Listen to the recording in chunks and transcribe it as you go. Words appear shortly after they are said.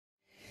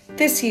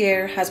This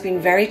year has been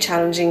very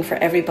challenging for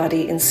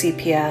everybody in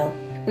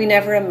CPL. We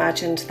never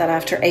imagined that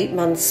after 8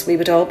 months we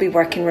would all be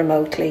working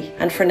remotely,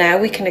 and for now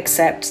we can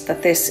accept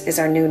that this is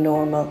our new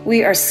normal.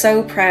 We are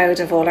so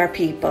proud of all our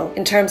people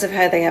in terms of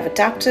how they have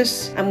adapted,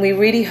 and we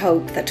really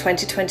hope that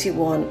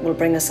 2021 will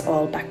bring us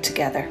all back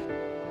together.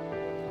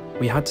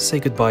 We had to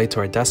say goodbye to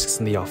our desks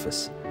in the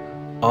office.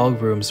 All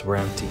rooms were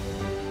empty.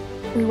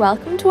 We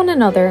welcomed one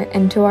another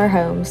into our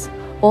homes,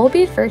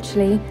 albeit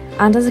virtually,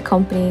 and as a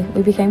company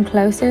we became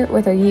closer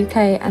with our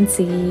UK and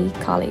CEE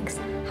colleagues.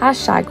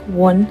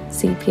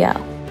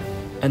 #OneCPL.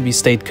 And we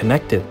stayed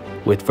connected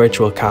with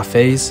virtual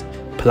cafes,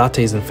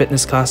 Pilates and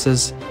fitness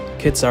classes,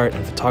 kids art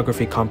and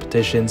photography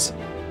competitions,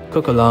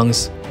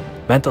 cook-alongs,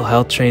 mental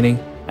health training,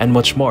 and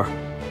much more.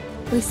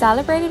 We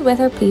celebrated with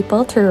our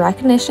people through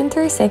Recognition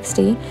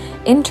 360,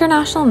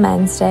 International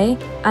Men's Day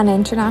and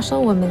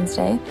International Women's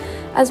Day,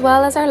 as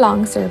well as our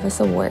Long Service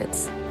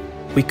Awards.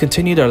 We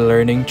continued our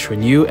learning through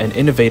new and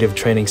innovative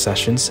training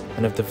sessions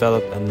and have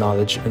developed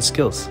knowledge and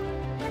skills.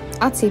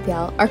 At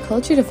CPL, our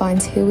culture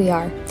defines who we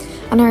are,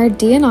 and our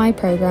D&I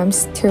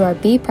programs through our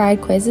Be Proud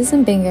quizzes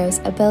and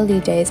bingos, ability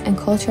days and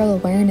cultural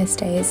awareness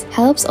days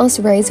helps us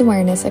raise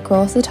awareness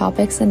across the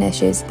topics and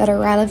issues that are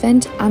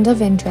relevant and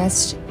of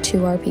interest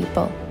to our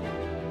people.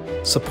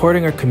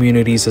 Supporting our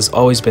communities has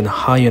always been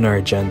high on our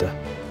agenda.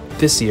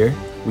 This year,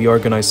 we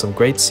organised some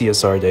great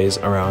CSR days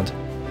around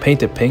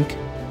Paint It Pink,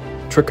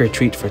 Trick or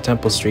Treat for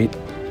Temple Street,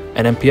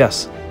 and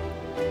MPS.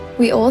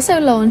 We also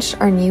launched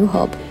our new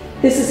hub.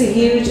 This is a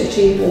huge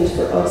achievement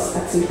for us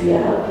at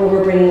CPL, where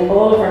we're bringing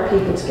all of our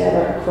people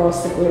together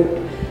across the group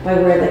by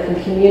where they can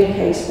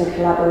communicate and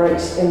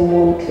collaborate in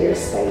one clear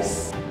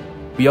space.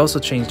 We also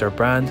changed our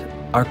brand,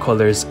 our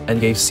colours,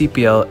 and gave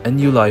CPL a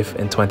new life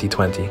in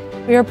 2020.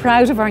 We are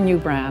proud of our new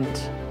brand,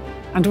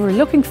 and we're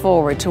looking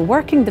forward to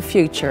working the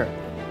future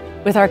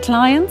with our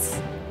clients,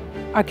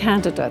 our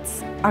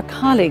candidates, our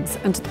colleagues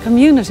and the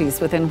communities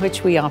within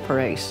which we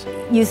operate.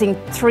 Using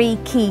 3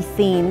 key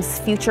themes,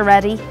 future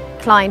ready,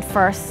 client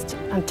first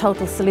and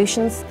total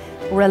solutions,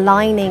 we're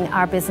aligning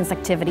our business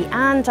activity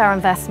and our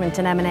investment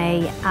in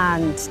M&A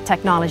and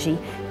technology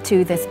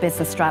to this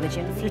business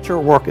strategy. Future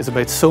work is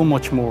about so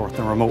much more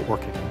than remote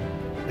working.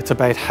 It's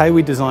about how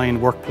we design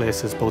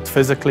workplaces both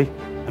physically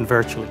and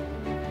virtually.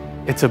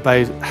 It's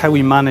about how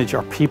we manage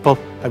our people,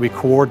 how we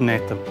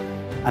coordinate them,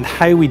 and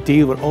how we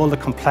deal with all the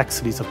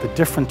complexities of the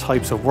different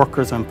types of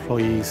workers and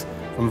employees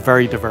from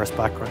very diverse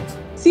backgrounds.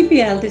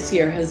 CPL this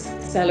year has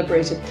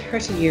celebrated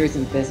 30 years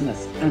in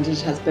business, and it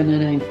has been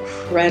an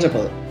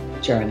incredible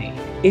journey.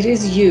 It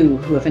is you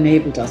who have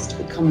enabled us to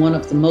become one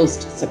of the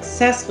most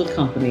successful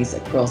companies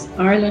across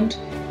Ireland,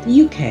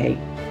 the UK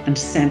and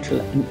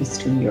Central and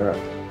Eastern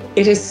Europe.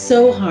 It is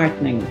so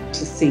heartening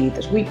to see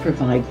that we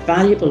provide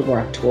valuable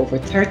work to over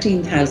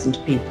 13,000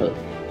 people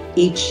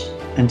each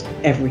and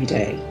every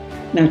day.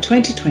 Now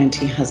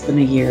 2020 has been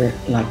a year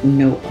like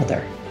no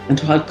other, and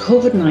while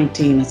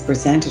COVID-19 has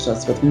presented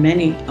us with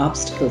many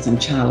obstacles and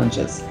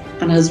challenges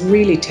and has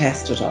really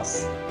tested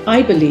us,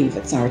 I believe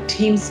it's our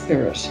team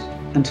spirit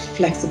and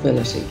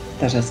flexibility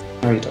that has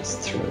carried us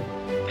through.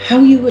 How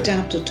you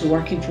adapted to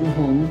working from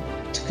home,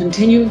 to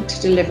continuing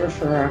to deliver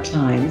for our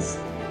clients,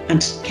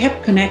 and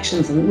kept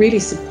connections and really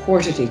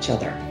supported each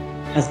other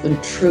has been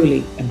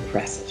truly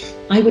impressive.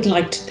 I would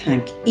like to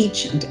thank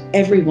each and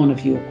every one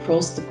of you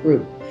across the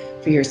group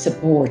for your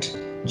support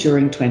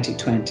during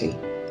 2020.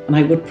 And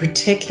I would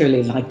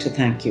particularly like to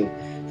thank you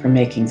for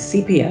making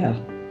CPL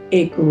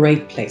a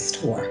great place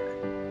to work.